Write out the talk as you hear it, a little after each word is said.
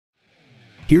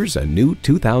Here's a new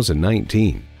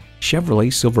 2019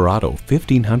 Chevrolet Silverado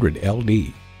 1500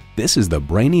 LD. This is the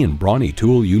brainy and brawny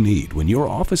tool you need when your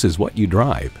office is what you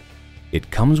drive. It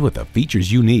comes with the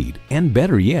features you need and,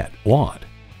 better yet, want.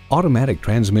 Automatic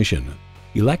transmission,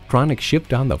 electronic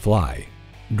shift on the fly,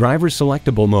 driver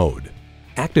selectable mode,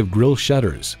 active grille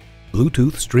shutters,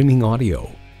 Bluetooth streaming audio,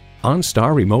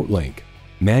 OnStar remote link,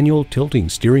 manual tilting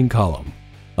steering column,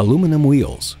 aluminum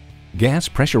wheels, gas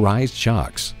pressurized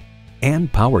shocks,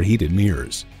 and power heated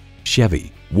mirrors.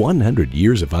 Chevy, 100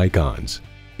 years of icons.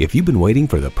 If you've been waiting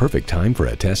for the perfect time for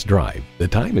a test drive, the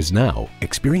time is now.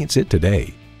 Experience it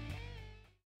today.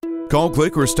 Call,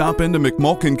 click, or stop into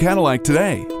Mulkin Cadillac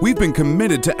today. We've been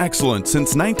committed to excellence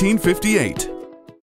since 1958.